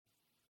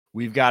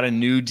We've got a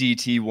new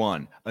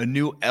DT1, a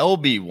new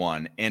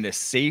LB1, and a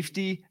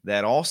safety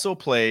that also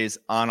plays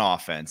on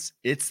offense.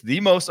 It's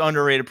the most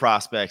underrated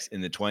prospects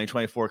in the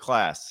 2024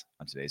 class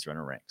on today's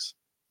Renner Ranks.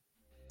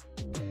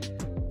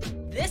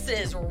 This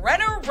is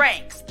Renner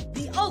Ranks,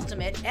 the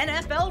ultimate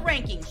NFL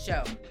ranking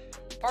show.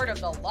 Part of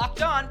the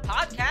Locked On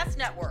Podcast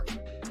Network,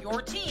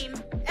 your team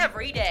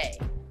every day.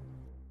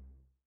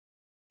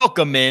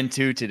 Welcome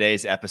into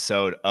today's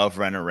episode of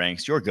Renner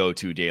Ranks, your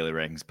go-to daily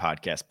rankings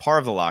podcast, part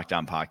of the Locked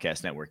On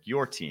Podcast Network,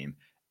 your team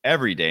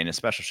every day. And a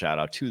special shout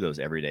out to those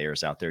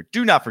everydayers out there.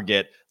 Do not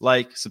forget,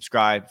 like,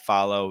 subscribe,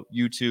 follow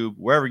YouTube,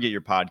 wherever you get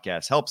your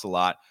podcasts. Helps a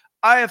lot.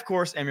 I, of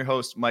course, am your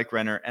host, Mike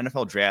Renner,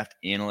 NFL draft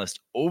analyst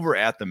over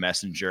at The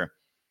Messenger.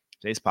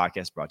 Today's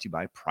podcast is brought to you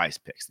by Prize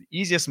Picks, the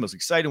easiest and most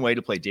exciting way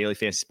to play daily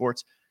fantasy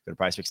sports. Go to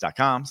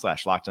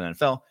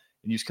prizepicks.com/LockedOnNFL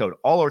and use code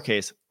all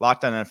lowercase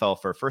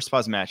LockedOnNFL for a first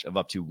deposit match of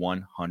up to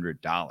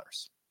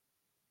 $100.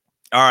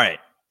 All right.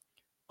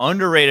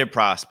 Underrated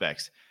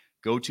prospects.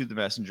 Go to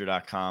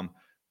themessenger.com.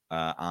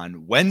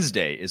 On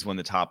Wednesday is when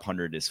the top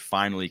 100 is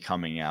finally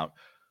coming out.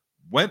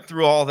 Went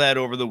through all that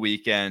over the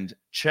weekend,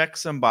 checked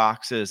some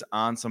boxes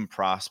on some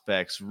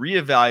prospects,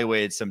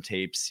 reevaluated some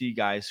tapes, see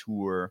guys who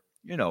were,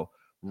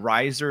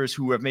 risers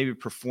who have maybe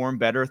performed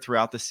better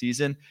throughout the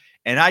season.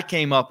 And I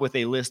came up with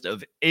a list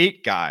of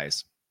 8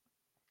 guys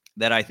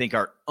that I think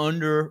are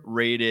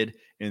underrated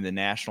in the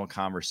national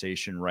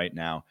conversation right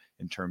now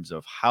in terms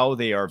of how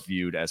they are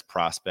viewed as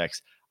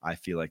prospects. I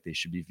feel like they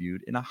should be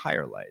viewed in a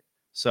higher light.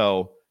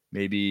 So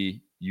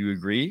maybe you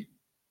agree,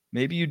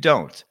 maybe you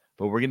don't,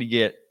 but we're going to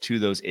get to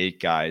those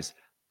 8 guys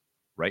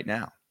right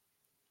now.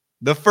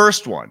 The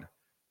first one,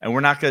 and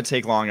we're not going to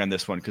take long on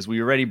this one because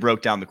we already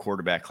broke down the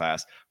quarterback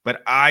class,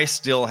 but I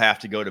still have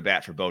to go to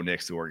bat for Bo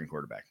Nix, the Oregon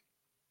quarterback.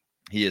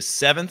 He is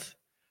 7th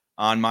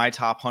on my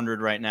top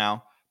 100 right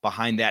now,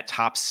 behind that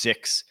top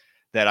 6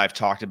 that I've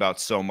talked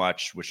about so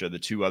much, which are the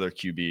 2 other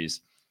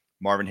QBs,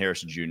 Marvin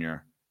Harrison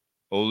Jr.,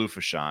 Olu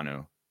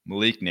Fashanu,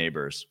 Malik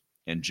Neighbors,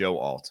 and Joe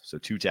Alt. So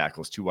 2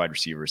 tackles, 2 wide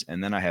receivers.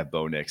 And then I have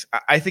Bo Nix.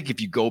 I think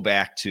if you go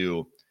back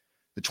to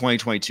the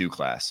 2022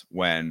 class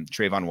when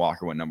Trayvon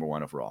Walker went number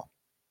 1 overall,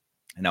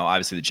 and now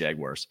obviously the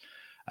Jaguars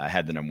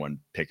had the number 1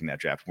 pick in that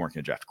draft, weren't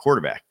going to draft a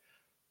quarterback.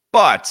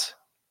 But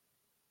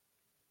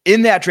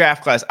in that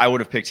draft class, I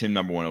would have picked him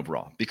number 1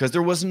 overall because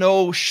there was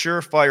no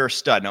surefire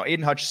stud. Now,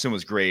 Aiden Hutchinson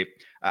was great.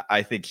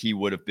 I think he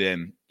would have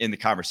been in the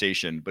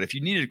conversation. But if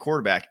you needed a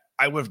quarterback,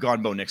 I would have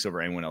gone Bo Nix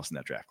over anyone else in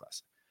that draft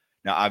class.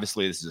 Now,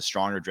 obviously, this is a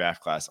stronger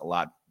draft class, a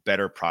lot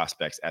better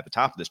prospects at the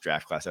top of this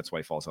draft class. That's why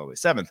he falls all the way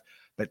 7th.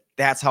 But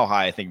that's how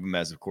high I think of him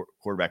as a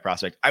quarterback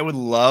prospect. I would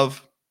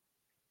love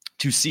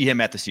to see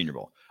him at the Senior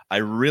Bowl. I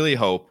really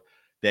hope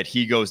that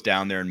he goes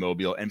down there in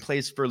Mobile and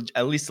plays for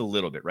at least a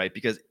little bit, right?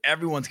 Because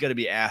everyone's going to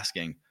be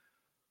asking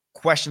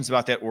questions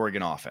about that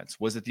Oregon offense.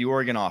 Was it the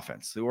Oregon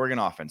offense? The Oregon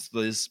offense.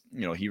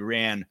 He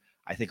ran,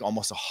 I think,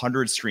 almost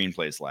 100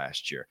 screenplays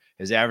last year.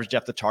 His average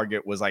depth of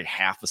target was like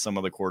half of some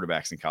other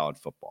quarterbacks in college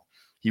football.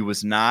 He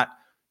was not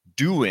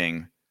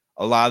doing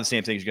a lot of the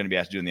same things you're going to be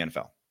asked to do in the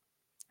NFL.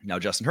 Now,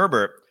 Justin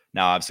Herbert,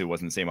 obviously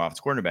wasn't the same offense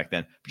coordinator back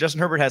then, but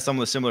Justin Herbert has some of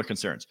the similar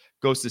concerns.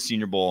 Goes to the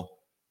Senior Bowl,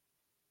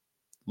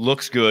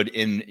 looks good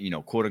in,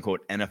 quote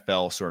unquote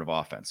NFL sort of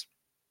offense.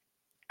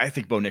 I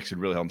think Bo Nix would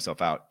really help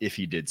himself out if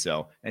he did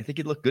so. And I think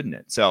he'd look good in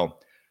it. So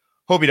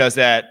hope he does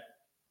that.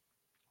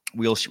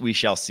 We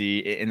shall see.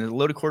 In the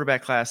loaded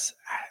quarterback class,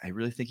 I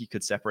really think he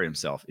could separate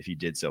himself if he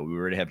did so. We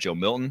already have Joe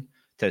Milton,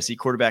 Tennessee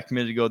quarterback,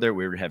 committed to go there.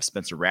 We already have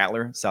Spencer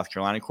Rattler, South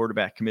Carolina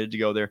quarterback, committed to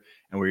go there.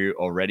 And we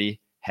already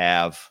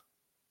have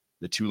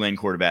the Tulane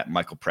quarterback,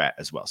 Michael Pratt,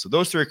 as well. So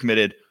those 3 are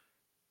committed.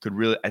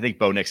 I think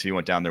Bo Nix, if he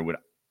went down there, would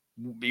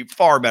be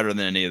far better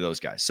than any of those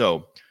guys.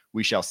 So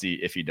we shall see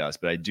if he does,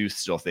 but I do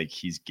still think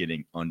he's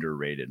getting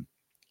underrated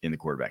in the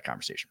quarterback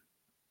conversation.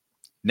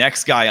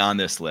 Next guy on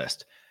this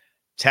list,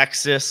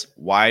 Texas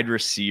wide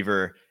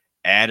receiver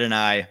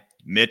Adonai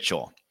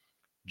Mitchell.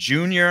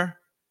 Junior,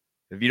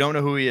 if you don't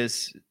know who he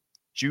is,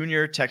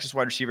 junior Texas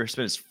wide receiver,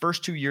 spent his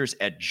first 2 years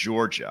at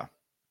Georgia.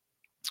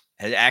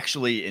 Had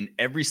actually, in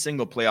every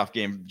single playoff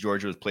game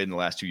Georgia was played in the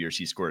last 2 years,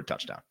 he scored a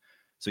touchdown.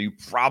 So you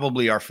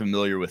probably are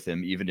familiar with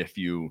him, even if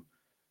you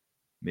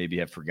maybe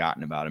have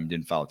forgotten about him,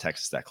 didn't follow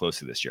Texas that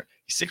closely this year.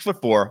 He's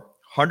 6'4",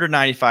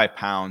 195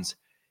 pounds,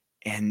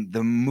 and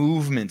the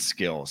movement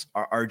skills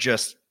are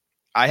just,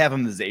 I have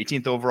him as the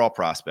 18th overall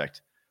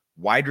prospect,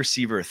 wide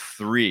receiver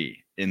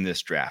 3 in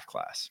this draft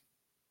class.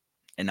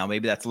 And now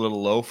maybe that's a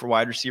little low for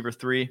wide receiver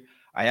 3.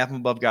 I have him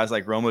above guys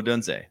like Rome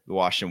Odunze, the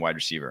Washington wide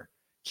receiver,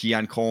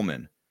 Keon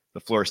Coleman, the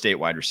Florida State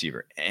wide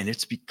receiver. And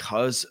it's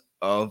because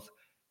of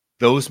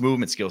those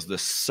movement skills, the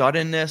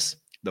suddenness,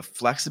 the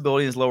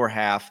flexibility in his lower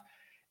half.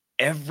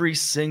 Every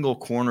single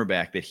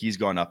cornerback that he's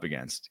gone up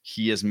against,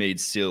 he has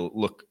made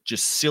look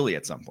just silly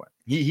at some point.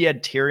 He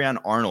had Terrion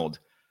Arnold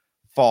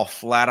fall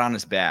flat on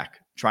his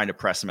back trying to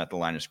press him at the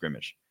line of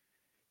scrimmage.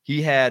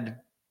 He had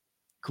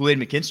Kool-Aid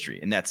McKinstry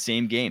in that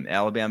same game,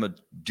 Alabama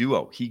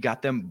duo. He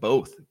got them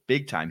both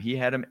big time. He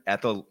had him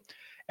at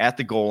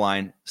the goal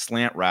line,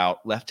 slant route,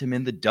 left him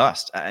in the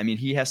dust. I mean,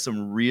 he has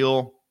some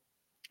real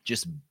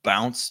just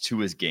bounce to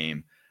his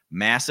game,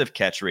 massive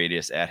catch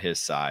radius at his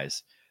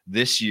size.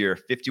 This year,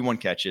 51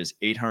 catches,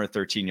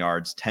 813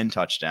 yards, 10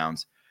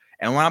 touchdowns.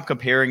 And when I'm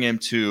comparing him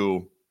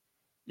to,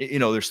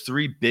 there's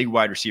three big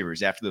wide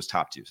receivers after those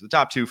top two. So the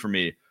top two for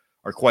me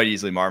are quite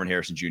easily Marvin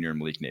Harrison Jr. and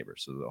Malik Nabers.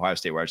 So the Ohio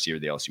State wide receiver,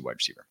 the LSU wide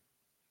receiver.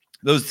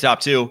 Those are the top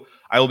two.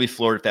 I will be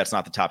floored if that's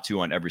not the top two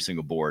on every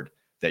single board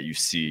that you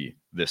see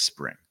this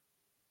spring.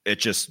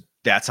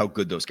 That's how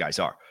good those guys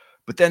are.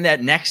 But then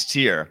that next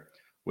tier,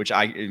 which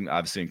I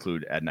obviously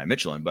include Adonai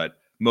Mitchell in, but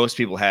most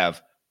people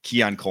have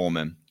Keon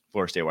Coleman,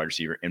 Florida State wide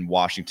receiver, and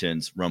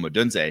Washington's Rome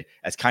Odunze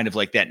as kind of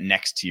like that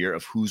next tier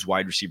of who's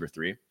wide receiver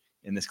 3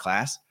 in this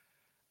class.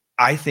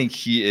 I think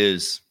he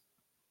is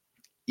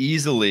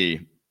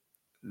easily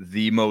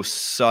the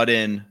most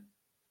sudden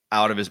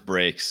out of his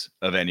breaks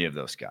of any of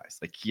those guys.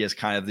 Like he has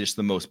kind of just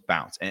the most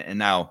bounce. And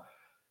now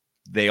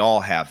they all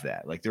have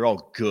that. Like they're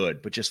all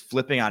good, but just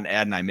flipping on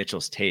Adonai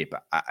Mitchell's tape,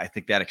 I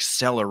think that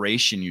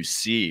acceleration you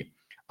see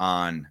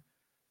on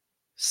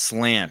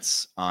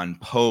slants, on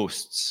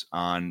posts,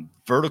 on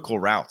vertical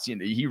routes.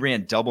 He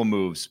ran double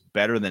moves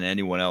better than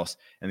anyone else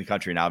in the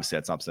country. And obviously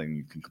that's not something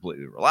you can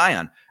completely rely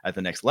on at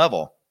the next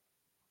level,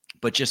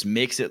 but just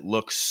makes it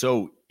look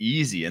so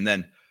easy. And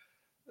then,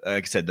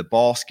 like I said, the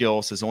ball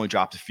skills has only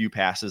dropped a few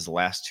passes the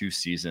last 2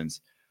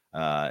 seasons.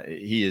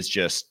 He is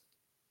just,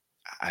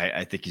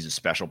 I think he's a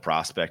special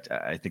prospect.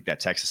 I think that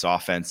Texas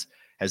offense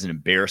has an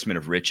embarrassment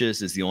of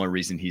riches is the only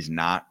reason he's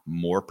not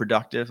more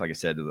productive. Like I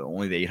said,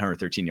 only the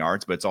 813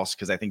 yards, but it's also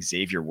because I think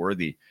Xavier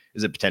Worthy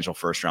is a potential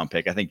first-round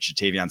pick. I think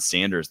Jatavion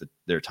Sanders,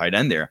 their tight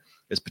end there,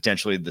 is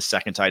potentially the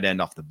second tight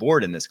end off the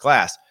board in this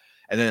class.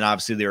 And then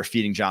obviously they are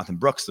feeding Jonathan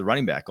Brooks, the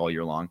running back, all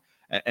year long.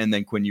 And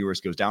then Quinn Ewers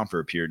goes down for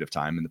a period of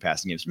time in the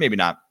passing games. Maybe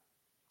not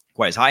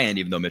quite as high end,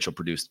 even though Mitchell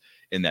produced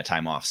in that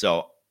time off.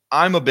 So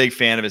I'm a big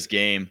fan of his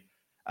game.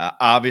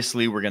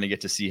 Obviously, we're going to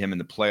get to see him in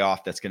the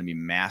playoff. That's going to be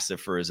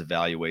massive for his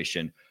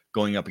evaluation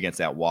going up against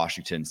that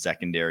Washington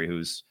secondary,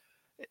 who's,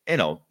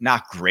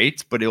 not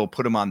great, but it'll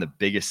put him on the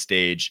biggest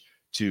stage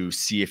to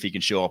see if he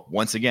can show up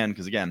once again.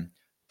 Because again,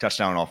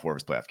 touchdown in all 4 of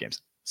his playoff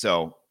games.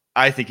 So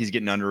I think he's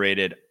getting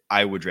underrated.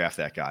 I would draft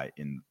that guy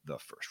in the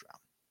first round.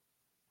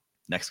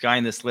 Next guy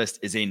in this list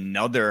is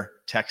another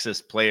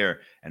Texas player.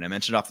 And I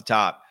mentioned off the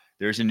top,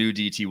 there's a new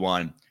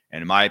DT1.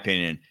 And in my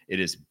opinion,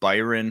 it is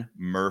Byron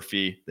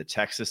Murphy, the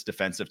Texas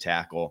defensive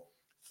tackle,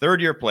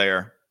 3rd-year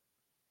player,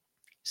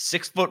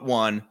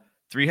 6'1",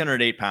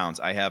 308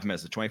 pounds. I have him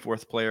as the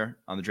 24th player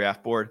on the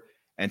draft board.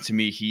 And to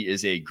me, he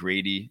is a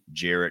Grady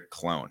Jarrett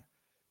clone.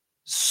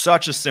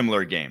 Such a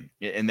similar game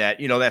in that,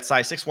 that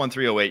size 6'1",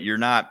 308, you're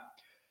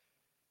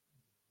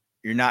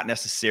not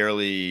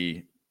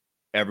necessarily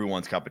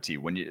everyone's cup of tea.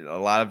 A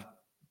lot of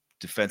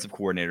defensive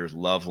coordinators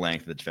love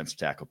length of the defensive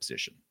tackle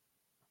position.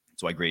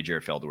 That's why Grady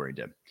Jarrett fell to where he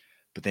did.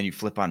 But then you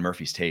flip on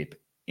Murphy's tape,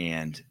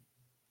 and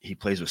he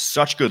plays with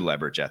such good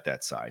leverage at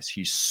that size.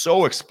 He's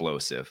so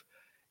explosive,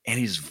 and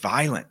he's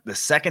violent. The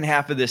second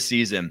half of this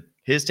season,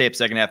 his tape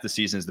second half of the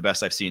season is the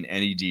best I've seen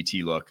any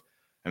DT look,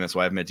 and that's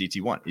why I've met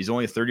DT1. He's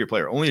only a 3rd-year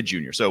player, only a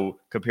junior. So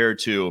compared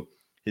to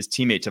his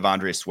teammate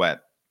Tavondre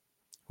Sweat,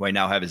 who I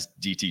now have as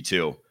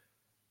DT2,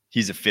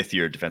 he's a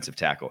 5th-year defensive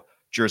tackle.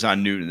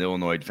 Jerzon Newton, the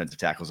Illinois defensive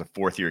tackle, is a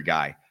 4th-year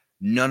guy.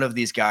 None of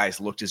these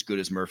guys looked as good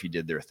as Murphy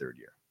did their 3rd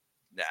year.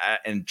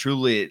 And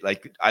truly,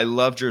 I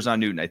love Jerzon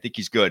Newton. I think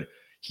he's good.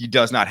 He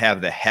does not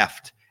have the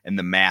heft and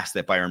the mass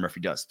that Byron Murphy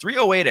does.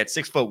 308 at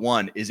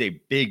 6'1" is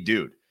a big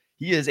dude.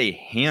 He is a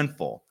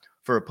handful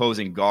for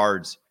opposing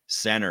guards,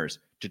 centers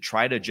to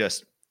try to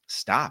just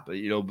stop.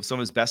 Some of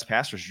his best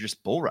pass rushes are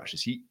just bull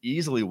rushes. He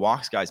easily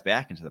walks guys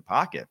back into the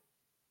pocket.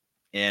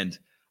 And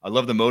I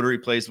love the motor he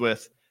plays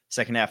with.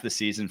 Second half of the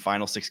season,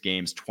 final 6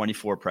 games,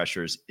 24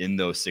 pressures in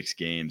those 6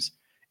 games.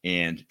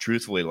 And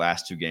truthfully,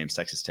 last 2 games,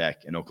 Texas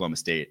Tech and Oklahoma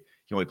State,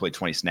 he only played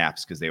 20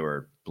 snaps because they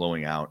were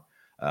blowing out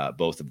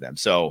both of them.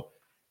 So,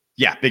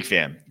 yeah, big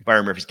fan.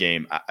 Byron Murphy's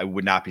game, I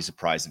would not be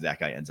surprised if that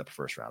guy ends up a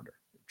first rounder,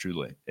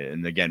 truly.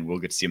 And again, we'll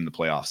get to see him in the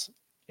playoffs.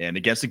 And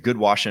against a good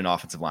Washington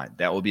offensive line,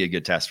 that will be a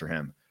good test for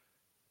him.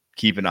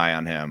 Keep an eye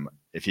on him.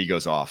 If he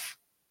goes off,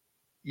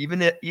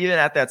 even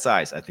at that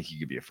size, I think he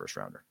could be a first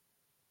rounder.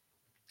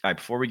 All right,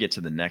 before we get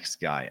to the next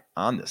guy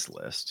on this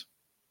list,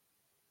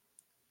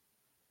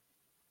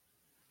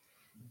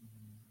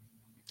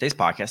 today's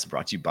podcast is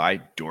brought to you by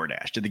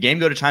DoorDash. Did the game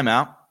go to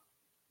timeout?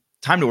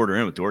 Time to order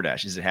in with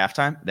DoorDash. Is it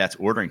halftime? That's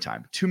ordering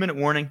time. 2-minute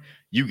warning.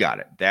 You got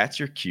it. That's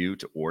your cue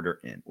to order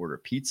in. Order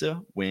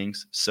pizza,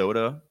 wings,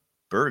 soda,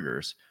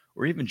 burgers,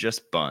 or even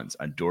just buns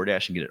on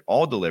DoorDash and get it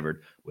all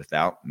delivered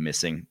without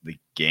missing the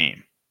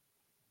game.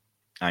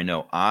 I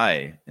know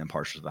I am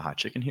partial to the hot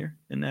chicken here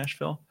in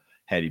Nashville.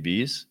 Hattie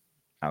B's,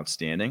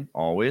 outstanding,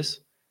 always.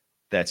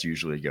 That's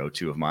usually a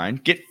go-to of mine.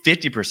 Get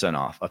 50%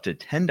 off up to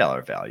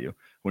 $10 value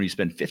when you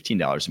spend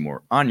 $15 or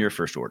more on your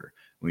first order.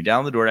 When you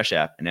download the DoorDash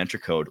app and enter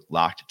code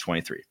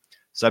LOCKED23.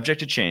 Subject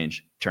to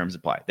change, terms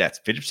apply. That's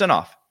 50%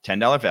 off,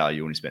 $10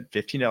 value when you spend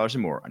 $15 or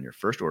more on your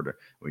first order.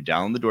 When you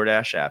download the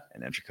DoorDash app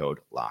and enter code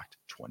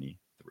LOCKED23.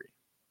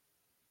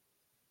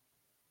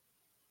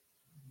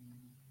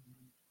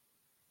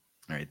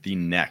 All right, the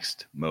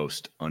next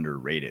most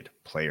underrated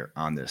player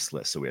on this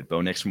list. So we had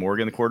Bo Nix from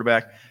Oregon, the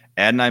quarterback,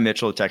 Adonai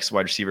Mitchell, the Texas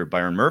wide receiver,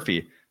 Byron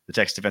Murphy, the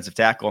Texas defensive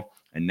tackle,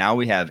 and now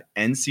we have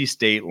NC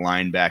State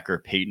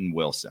linebacker Peyton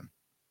Wilson.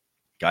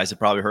 Guys have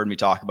probably heard me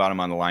talk about him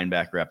on the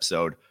linebacker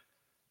episode.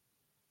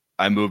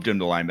 I moved him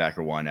to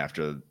linebacker 1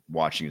 after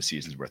watching a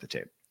season's worth of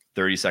tape.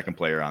 32nd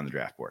player on the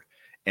draft board.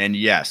 And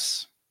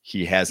yes,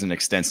 he has an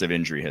extensive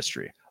injury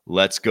history.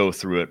 Let's go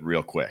through it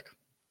real quick.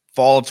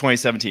 Fall of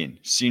 2017,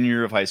 senior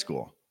year of high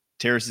school,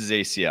 tears his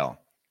ACL.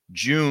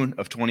 June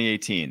of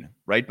 2018,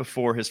 right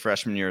before his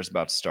freshman year is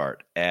about to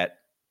start at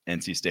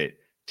NC State,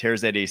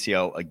 tears that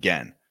ACL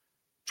again.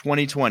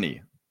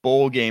 2020,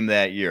 bowl game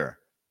that year,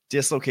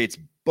 dislocates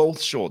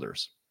both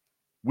shoulders.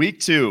 Week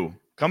 2,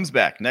 comes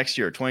back next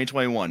year,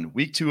 2021,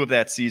 week 2 of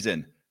that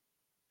season,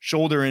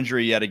 shoulder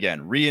injury yet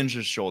again,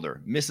 re-injures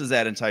shoulder, misses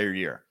that entire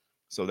year.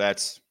 So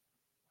that's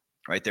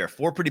right there,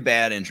 4 pretty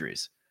bad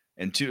injuries.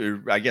 And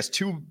 2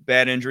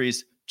 bad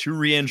injuries, 2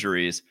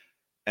 re-injuries.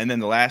 And then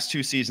the last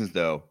 2 seasons,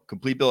 though,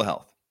 complete bill of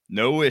health.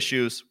 No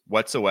issues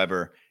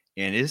whatsoever.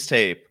 And his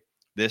tape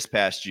this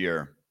past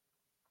year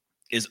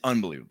is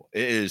unbelievable.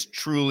 It is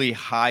truly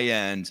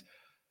high-end,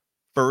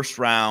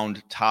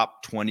 first-round,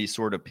 top 20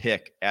 sort of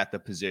pick at the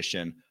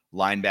position,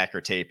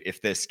 linebacker tape.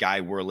 If this guy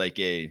were like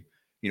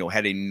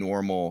had a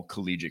normal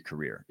collegiate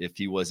career, if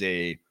he was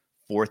a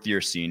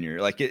 4th-year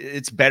senior, like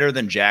it's better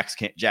than Jack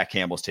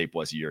Campbell's tape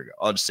was a year ago.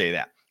 I'll just say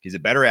that. He's a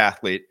better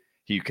athlete.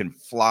 He can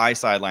fly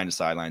sideline to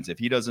sidelines. If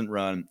he doesn't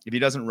run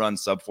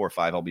sub 4.5,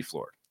 I'll be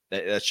floored.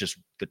 That's just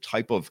the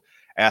type of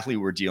athlete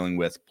we're dealing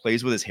with.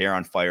 Plays with his hair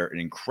on fire, an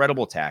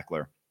incredible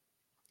tackler.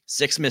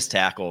 6 missed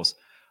tackles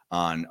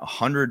on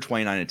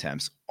 129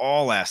 attempts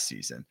all last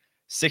season.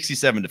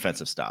 67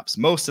 defensive stops,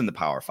 most in the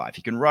Power 5.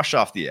 He can rush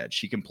off the edge.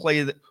 He can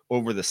play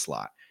over the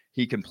slot.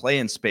 He can play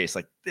in space.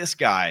 Like, this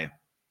guy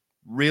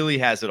really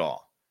has it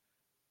all,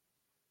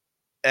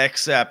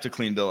 except a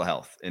clean bill of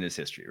health in his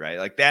history, right?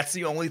 Like, that's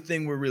the only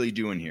thing we're really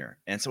doing here.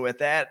 And so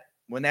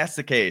when that's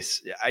the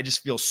case, I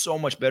just feel so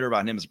much better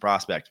about him as a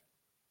prospect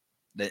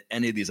than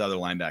any of these other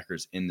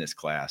linebackers in this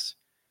class,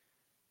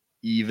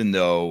 even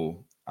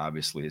though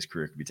obviously his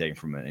career could be taken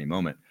from him at any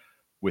moment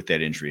with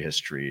that injury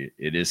history.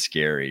 It is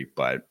scary,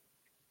 but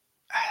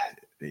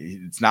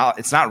it's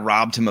not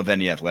robbed him of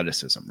any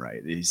athleticism,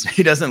 right?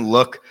 He doesn't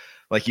look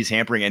like he's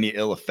hampering any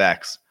ill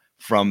effects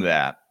from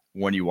that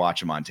when you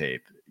watch him on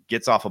tape.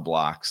 Gets off of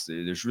blocks.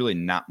 There's really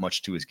not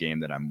much to his game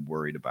that I'm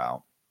worried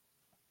about.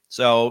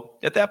 So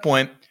at that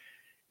point,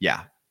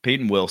 yeah,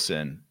 Peyton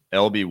Wilson,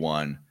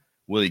 LB1.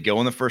 Will he go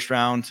in the first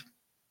round?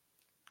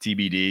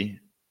 TBD.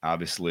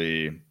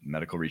 Obviously,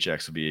 medical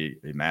rechecks will be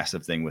a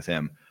massive thing with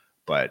him,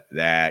 but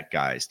that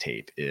guy's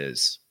tape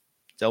it's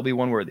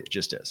LB1 worthy. It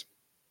just is.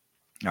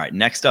 All right,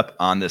 next up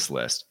on this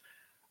list,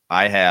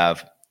 I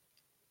have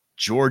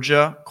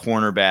Georgia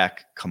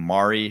cornerback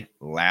Kamari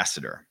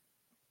Lassiter.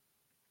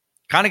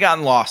 Kind of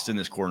gotten lost in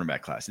this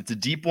cornerback class. It's a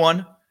deep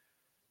one,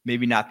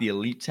 maybe not the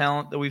elite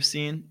talent that we've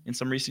seen in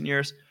some recent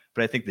years,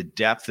 but I think the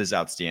depth is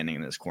outstanding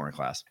in this corner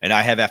class. And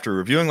I have, after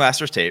reviewing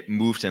Lassiter's tape,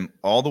 moved him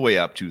all the way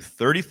up to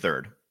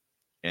 33rd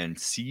and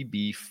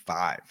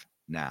CB5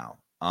 now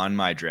on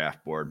my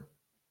draft board.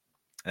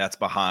 That's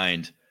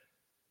behind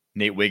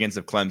Nate Wiggins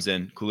of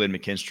Clemson, Kool-Aid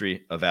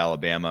McKinstry of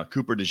Alabama,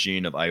 Cooper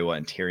DeJean of Iowa,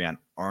 and Terrion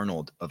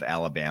Arnold of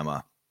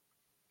Alabama.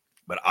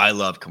 But I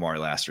love Kamari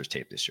Lassiter's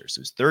tape this year.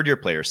 So he's 3rd-year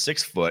player,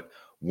 6 foot,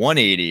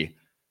 180.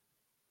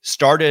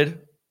 Started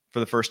for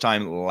the first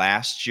time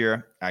last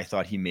year. I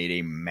thought he made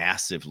a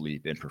massive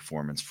leap in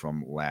performance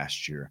from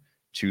last year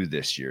to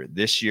this year.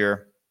 This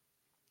year,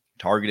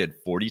 targeted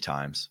 40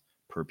 times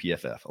per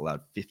PFF,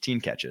 allowed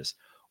 15 catches,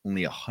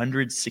 only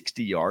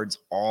 160 yards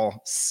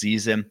all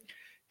season.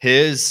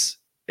 His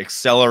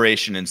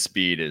acceleration and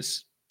speed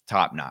is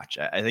top notch.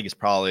 I think it's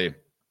probably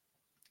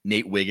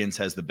Nate Wiggins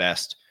has the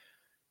best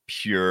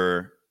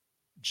pure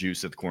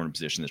juice at the corner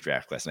position in this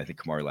draft class. And I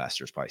think Kamari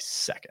Lassiter is probably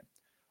 2nd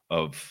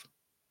of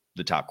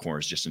the top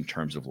corners, just in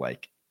terms of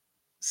like,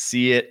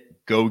 see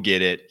it, go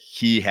get it.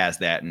 He has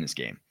that in this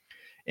game.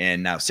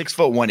 And now 6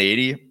 foot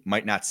 180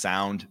 might not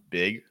sound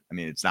big. I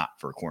mean, it's not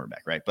for a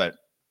cornerback, right? But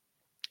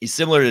he's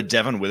similar to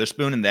Devon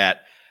Witherspoon in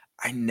that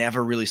I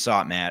never really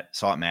saw it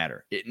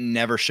matter. It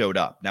never showed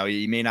up. Now,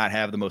 he may not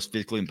have the most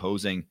physically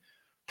imposing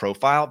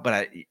profile, but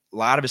a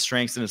lot of his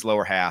strengths in his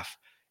lower half,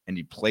 and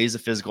he plays a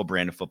physical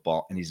brand of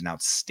football, and he's an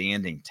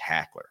outstanding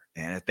tackler.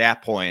 And at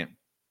that point,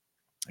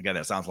 again,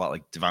 that sounds a lot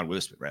like Devon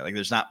Witherspoon, right? Like,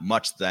 there's not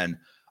much then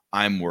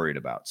I'm worried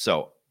about.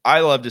 So I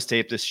loved his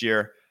tape this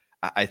year.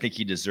 I think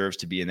he deserves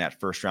to be in that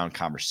first-round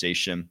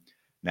conversation.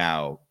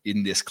 Now,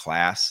 in this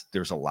class,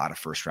 there's a lot of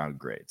first-round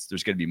grades.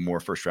 There's going to be more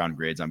first-round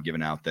grades I'm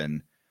giving out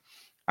than,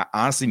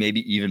 honestly,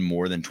 maybe even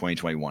more than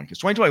 2021. Because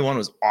 2021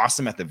 was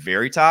awesome at the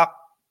very top,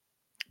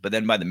 but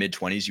then by the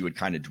mid-20s, you had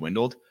kind of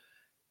dwindled.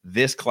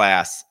 This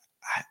class,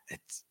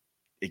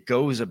 it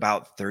goes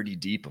about 30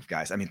 deep of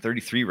guys. I mean,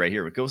 33 right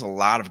here. It goes a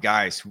lot of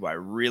guys who I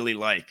really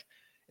like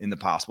in the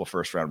possible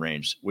first-round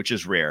range, which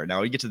is rare.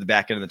 Now, you get to the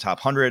back end of the top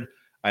 100.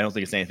 I don't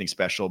think it's anything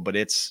special, but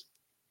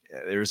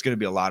there's going to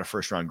be a lot of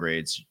first-round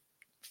grades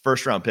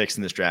first round picks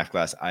in this draft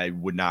class. I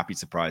would not be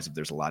surprised if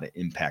there's a lot of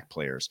impact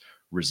players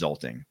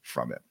resulting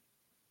from it.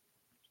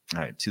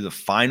 All right, to the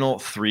final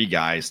three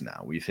guys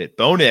now. We've hit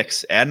Bo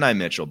Nix, Adonai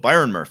Mitchell,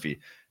 Byron Murphy,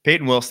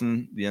 Peyton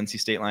Wilson, the NC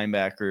State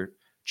linebacker,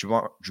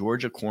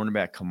 Georgia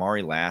cornerback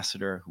Kamari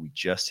Lassiter, who we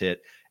just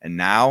hit. And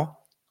now,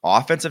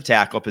 offensive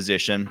tackle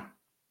position,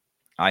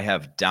 I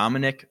have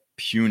Dominic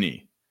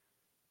Puny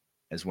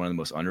as one of the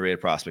most underrated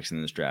prospects in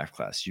this draft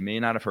class. You may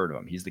not have heard of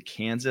him. He's the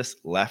Kansas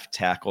left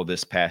tackle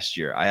this past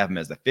year. I have him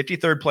as the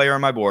 53rd player on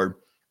my board,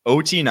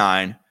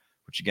 OT9,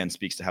 which again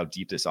speaks to how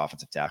deep this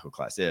offensive tackle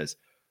class is.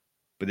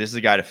 But this is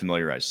a guy to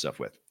familiarize yourself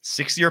with.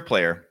 6-year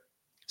player,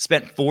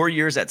 spent 4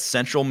 years at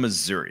Central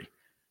Missouri,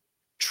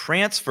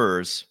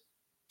 transfers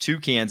to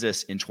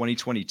Kansas in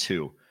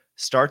 2022,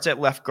 starts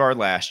at left guard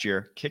last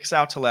year, kicks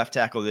out to left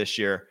tackle this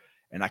year,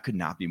 and I could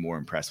not be more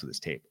impressed with his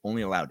tape.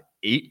 Only allowed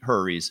 8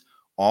 hurries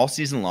all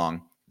season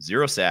long,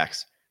 0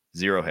 sacks,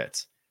 0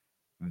 hits.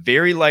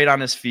 Very light on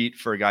his feet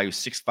for a guy who's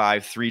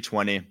 6'5",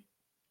 320.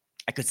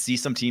 I could see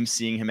some teams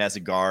seeing him as a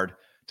guard.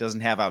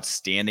 Doesn't have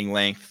outstanding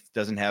length,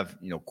 doesn't have,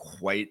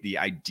 quite the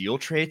ideal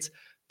traits,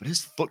 but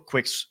his foot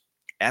quicks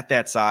at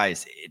that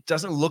size, it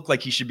doesn't look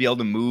like he should be able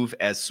to move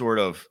as sort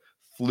of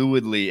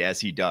fluidly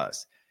as he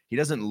does. He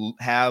doesn't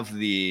have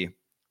the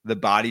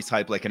body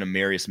type like an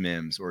Amarius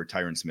Mims or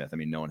Tyron Smith. I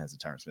mean, no one has a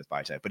Tyron Smith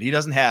body type, but he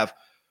doesn't have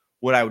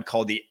what I would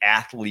call the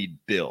athlete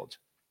build.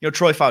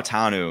 Troy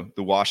Fautanu,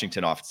 the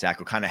Washington offensive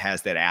tackle, kind of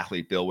has that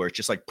athlete build where it's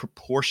just like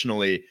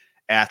proportionally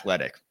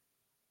athletic.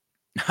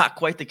 Not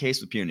quite the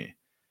case with Puny.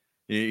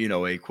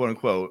 A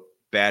quote-unquote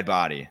bad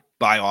body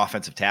by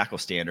offensive tackle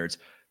standards,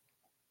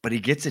 but he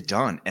gets it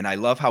done. And I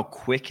love how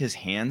quick his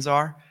hands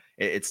are.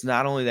 It's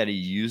not only that he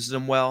uses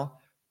them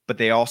well, but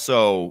they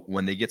also,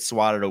 when they get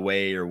swatted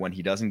away or when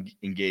he doesn't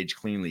engage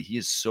cleanly, he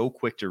is so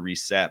quick to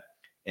reset.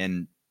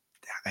 And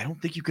I don't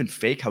think you can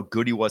fake how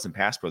good he was in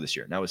pass pro this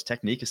year. Now, his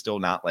technique is still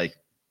not like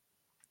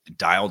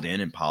dialed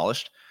in and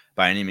polished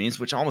by any means,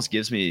 which almost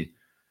gives me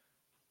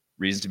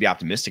reason to be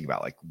optimistic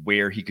about like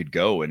where he could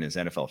go in his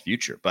NFL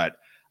future. But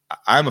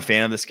I'm a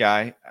fan of this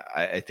guy.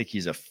 I think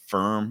he's a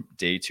firm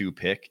day 2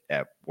 pick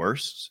at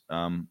worst,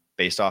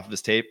 based off of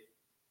his tape.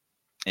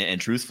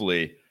 And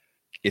truthfully,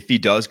 if he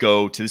does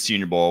go to the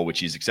Senior Bowl, which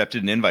he's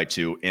accepted an invite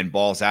to, and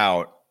balls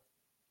out,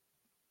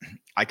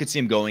 I could see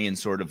him going in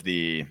sort of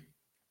the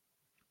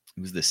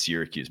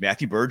Syracuse,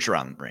 Matthew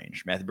Bergeron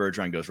range. Matthew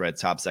Bergeron goes right at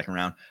the top, second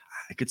round.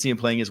 I could see him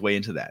playing his way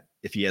into that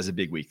if he has a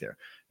big week there.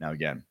 Now,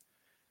 again,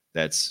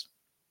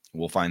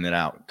 we'll find that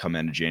out come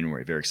end of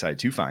January. Very excited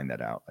to find that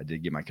out. I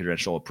did get my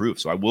credential approved,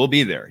 so I will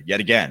be there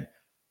yet again.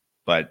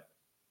 But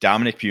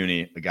Dominic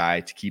Puny, a guy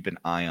to keep an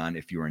eye on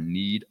if you're in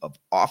need of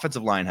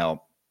offensive line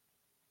help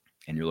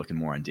and you're looking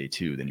more on day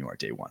 2 than you are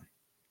day 1. All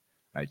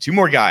right, 2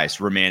 more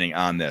guys remaining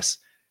on this.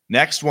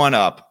 Next one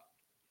up,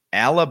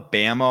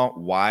 Alabama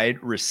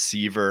wide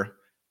receiver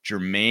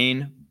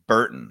Jermaine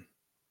Burton,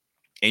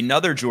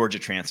 another Georgia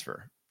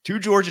transfer. 2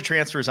 Georgia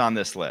transfers on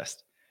this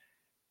list.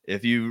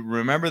 If you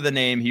remember the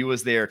name, he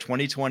was there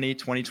 2020,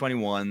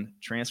 2021,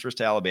 transfers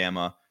to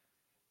Alabama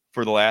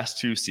for the last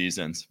 2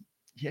 seasons.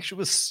 He actually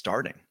was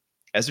starting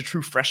as a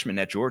true freshman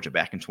at Georgia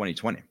back in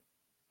 2020.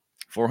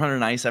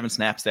 497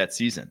 snaps that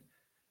season.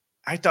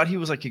 I thought he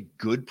was like a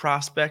good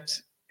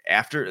prospect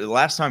after the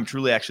last time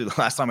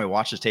I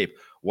watched his tape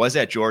was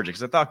at Georgia,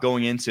 because I thought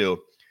going into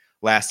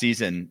last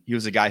season, he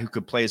was a guy who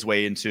could play his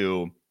way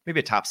into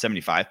maybe a top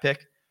 75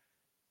 pick,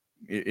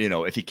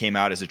 if he came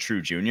out as a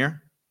true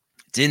junior.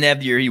 Didn't have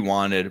the year he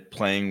wanted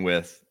playing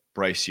with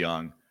Bryce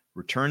Young,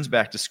 returns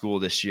back to school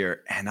this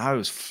year, and I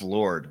was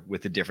floored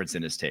with the difference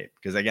in his tape.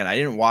 Because, again, I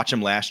didn't watch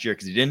him last year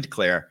because he didn't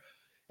declare,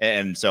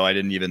 and so I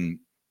didn't even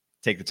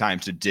take the time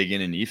to dig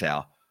in and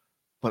eval.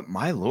 But,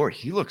 my Lord,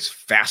 he looks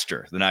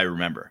faster than I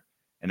remember.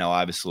 And now,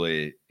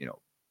 obviously,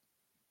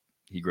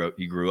 he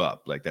grew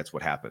up. Like, that's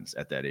what happens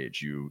at that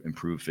age. You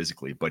improve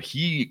physically. But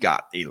he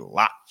got a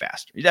lot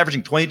faster. He's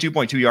averaging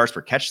 22.2 yards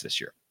per catch this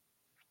year.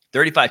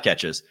 35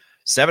 catches.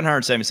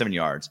 777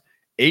 yards,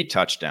 8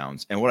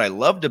 touchdowns. And what I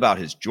loved about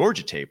his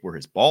Georgia tape were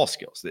his ball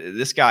skills.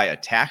 This guy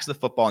attacks the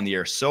football in the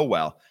air so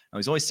well. Now,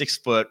 he's only 6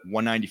 foot,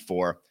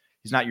 194.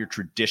 He's not your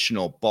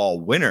traditional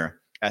ball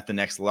winner at the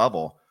next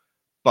level,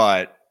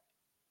 but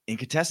in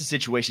contested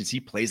situations, he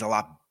plays a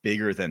lot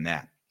bigger than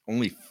that.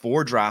 Only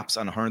 4 drops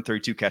on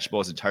 132 catch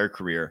balls his entire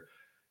career.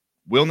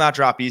 Will not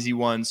drop easy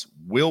ones,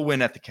 will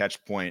win at the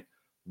catch point,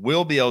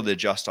 will be able to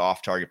adjust to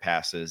off-target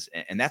passes.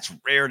 And that's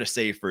rare to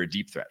say for a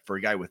deep threat. For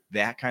a guy with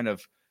that kind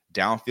of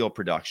downfield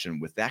production,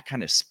 with that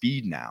kind of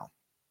speed now,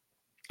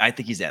 I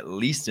think he's at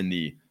least in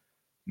the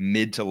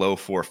mid to low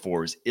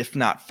 4.4s, if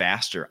not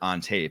faster on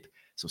tape.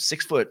 So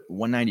 6 foot,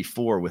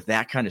 194 with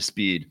that kind of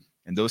speed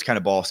and those kind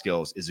of ball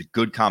skills is a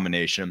good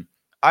combination.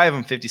 I have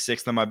him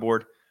 56th on my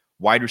board.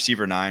 Wide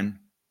receiver 9.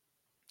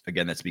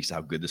 Again, that speaks to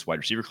how good this wide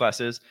receiver class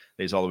is.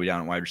 He's all the way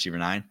down at wide receiver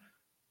 9.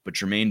 But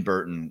Jermaine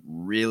Burton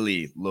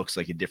really looks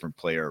like a different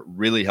player,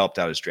 really helped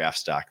out his draft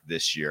stock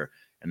this year.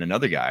 And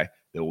another guy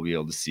that we'll be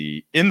able to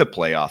see in the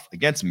playoff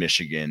against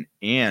Michigan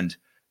and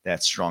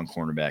that strong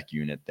cornerback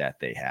unit that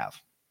they have.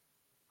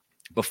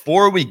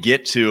 Before we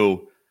get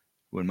to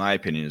who, in my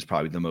opinion, is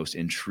probably the most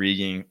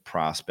intriguing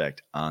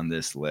prospect on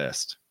this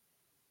list,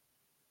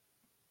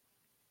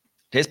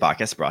 today's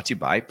podcast is brought to you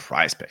by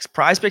PrizePicks.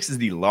 PrizePicks is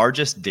the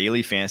largest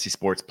daily fantasy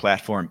sports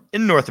platform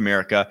in North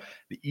America.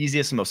 The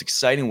easiest and most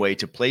exciting way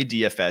to play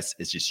DFS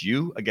is just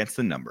you against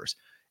the numbers.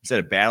 Instead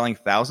of battling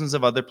thousands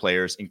of other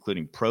players,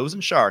 including pros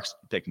and sharks,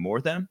 pick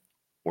more than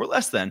or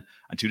less than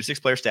on 2 to 6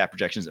 player stat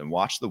projections and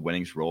watch the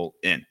winnings roll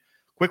in.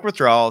 Quick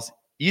withdrawals,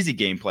 easy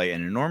gameplay,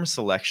 and an enormous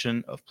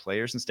selection of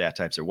players and stat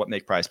types are what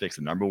make PrizePicks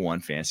the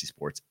 #1 fantasy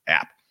sports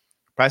app.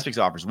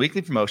 PrizePicks offers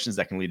weekly promotions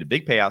that can lead to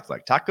big payouts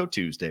like Taco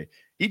Tuesday.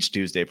 Each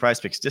Tuesday,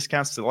 PrizePicks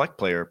discounts select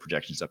player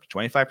projections up to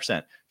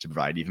 25% to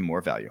provide even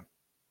more value.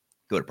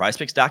 Go to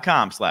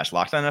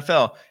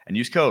prizepicks.com/LockedOnNFL and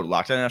use code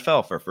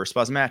LockedOnNFL for a first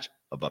deposit match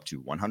of up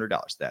to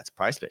 $100. That's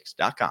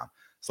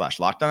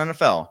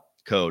prizepicks.com/LockedOnNFL,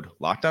 code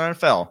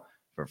LockedOnNFL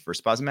for a first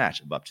deposit match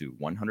of up to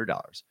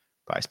 $100.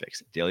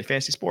 PrizePicks, daily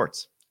fantasy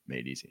sports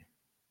made easy.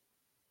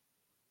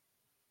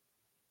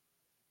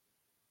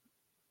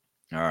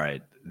 All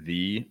right,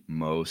 the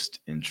most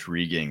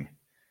intriguing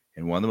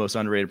and one of the most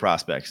underrated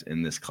prospects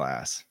in this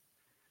class.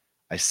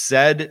 I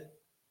said,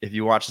 if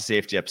you watch the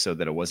safety episode,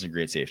 that it wasn't a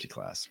great safety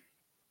class.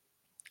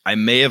 I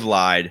may have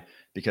lied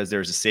because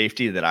there's a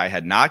safety that I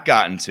had not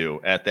gotten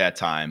to at that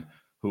time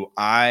who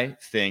I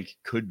think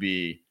could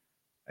be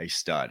a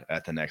stud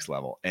at the next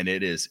level. And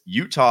it is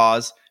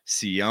Utah's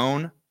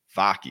Sione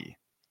Vaki,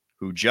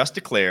 who just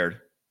declared,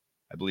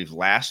 I believe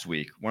last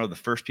week, one of the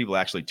first people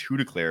actually to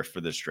declare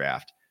for this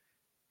draft,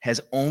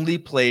 has only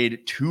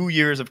played 2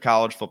 years of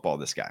college football,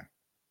 this guy.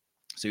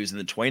 So he was in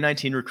the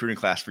 2019 recruiting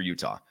class for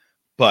Utah.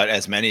 But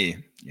as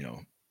many,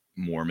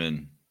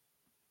 Mormon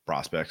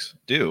prospects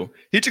do,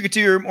 he took a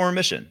 2-year Mormon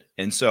mission.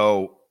 And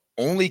so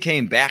only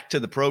came back to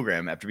the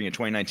program after being a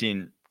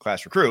 2019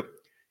 class recruit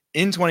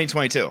in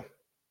 2022,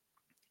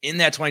 in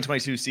that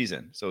 2022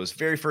 season. So his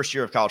very first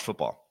year of college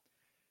football.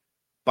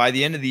 By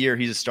the end of the year,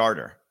 he's a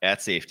starter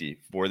at safety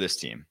for this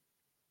team.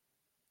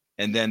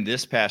 And then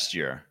this past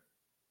year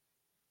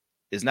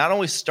is not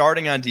only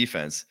starting on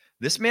defense,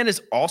 this man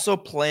is also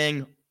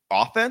playing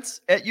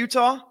offense at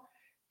Utah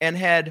and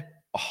had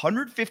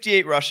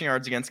 158 rushing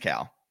yards against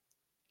Cal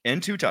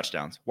and 2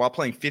 touchdowns while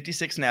playing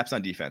 56 snaps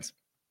on defense.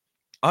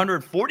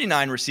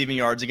 149 receiving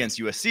yards against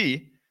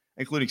USC,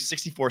 including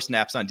 64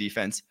 snaps on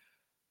defense.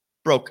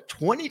 Broke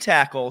 20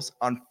 tackles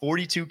on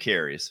 42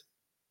 carries,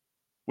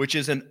 which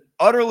is an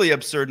utterly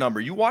absurd number.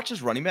 You watch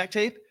his running back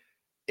tape,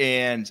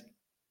 and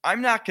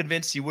I'm not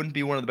convinced he wouldn't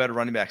be one of the better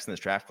running backs in this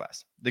draft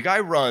class. The guy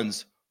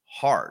runs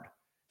hard.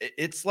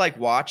 It's like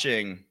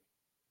watching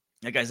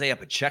like Isaiah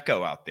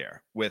Pacheco out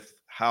there with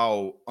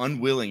how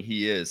unwilling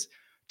he is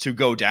to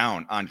go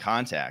down on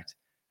contact.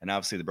 And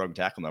obviously the broken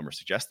tackle number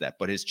suggests that,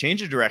 but his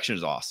change of direction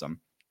is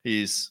awesome.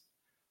 He's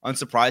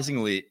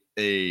unsurprisingly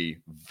a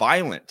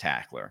violent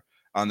tackler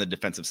on the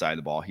defensive side of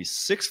the ball. He's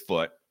 6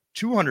 foot,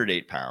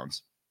 208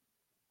 pounds.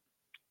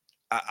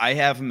 I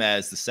have him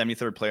as the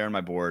 73rd player on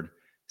my board,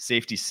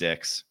 safety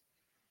 6.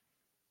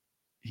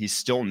 He's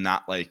still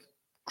not like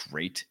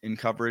great in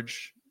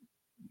coverage.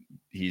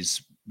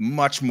 He's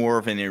much more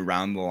of an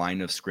around the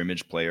line of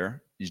scrimmage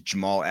player. He's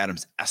Jamal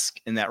Adams-esque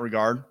in that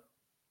regard.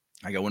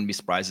 Like, I wouldn't be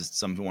surprised if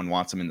someone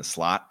wants him in the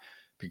slot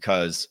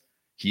because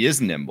he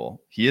is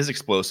nimble. He is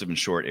explosive in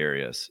short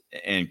areas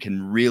and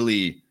can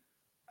really,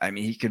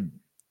 he could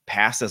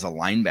pass as a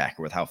linebacker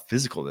with how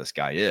physical this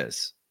guy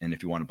is. And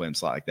if you want to play him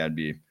slot, like that'd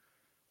be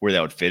where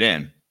that would fit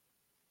in.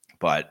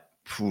 But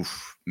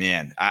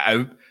man,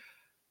 I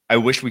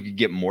wish we could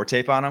get more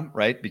tape on him,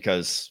 right?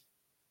 Because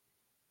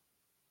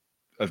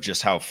of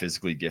just how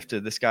physically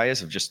gifted this guy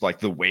is, of just like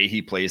the way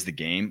he plays the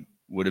game.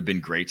 Would have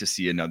been great to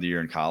see another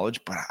year in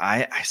college, but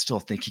I still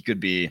think he could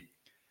be,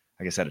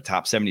 like I said, a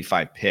top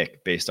 75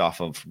 pick based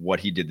off of what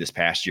he did this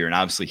past year. And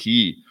obviously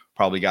he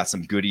probably got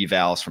some good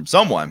evals from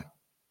someone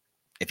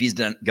if he's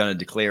going to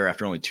declare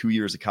after only 2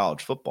 years of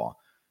college football,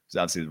 because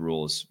obviously the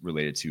rule is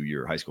related to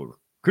your high school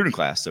recruiting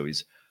class. So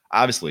he's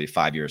obviously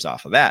 5 years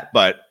off of that,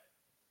 but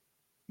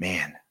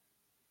man,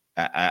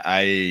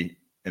 I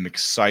am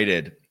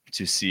excited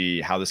to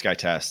see how this guy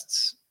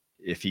tests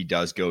if he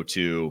does go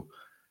to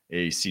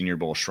a Senior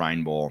Bowl,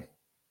 Shrine Bowl,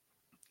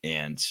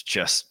 and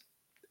just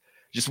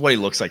what he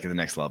looks like at the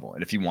next level.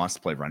 And if he wants to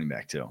play running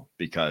back too,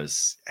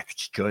 because I think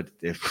he could.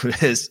 If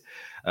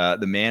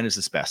the man is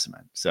a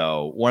specimen.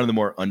 So one of the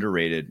most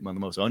underrated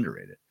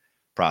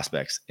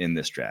prospects in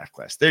this draft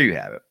class. There you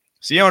have it.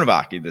 Sione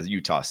Vaki, the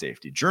Utah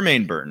safety.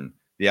 Jermaine Burton,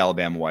 the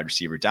Alabama wide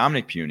receiver.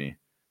 Dominic Puny,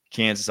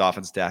 Kansas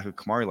offensive tackle.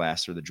 Kamari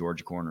Lassiter, the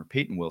Georgia corner.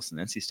 Peyton Wilson,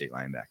 NC State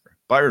linebacker.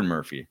 Byron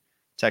Murphy,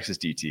 Texas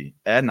DT,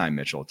 Adonai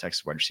Mitchell,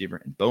 Texas wide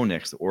receiver, and Bo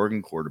Nix, the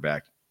Oregon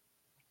quarterback,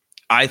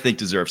 I think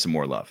deserves some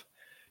more love.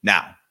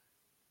 Now,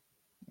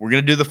 we're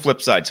going to do the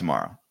flip side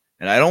tomorrow.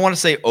 And I don't want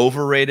to say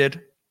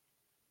overrated.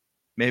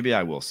 Maybe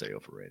I will say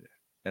overrated.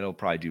 It'll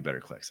probably do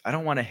better clicks. I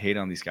don't want to hate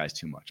on these guys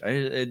too much.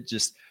 I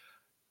just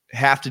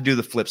have to do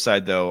the flip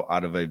side, though,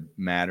 out of a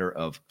matter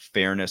of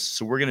fairness.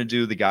 So we're going to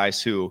do the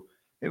guys who,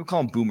 maybe we'll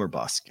call them boomer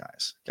bust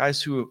guys.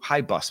 Guys who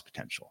high bust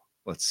potential,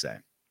 let's say.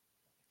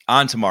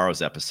 on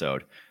tomorrow's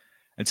episode.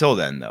 Until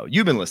then, though,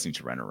 you've been listening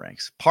to Renner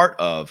Ranks, part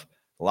of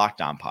the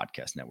Locked On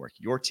Podcast Network,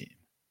 your team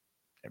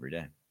every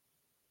day.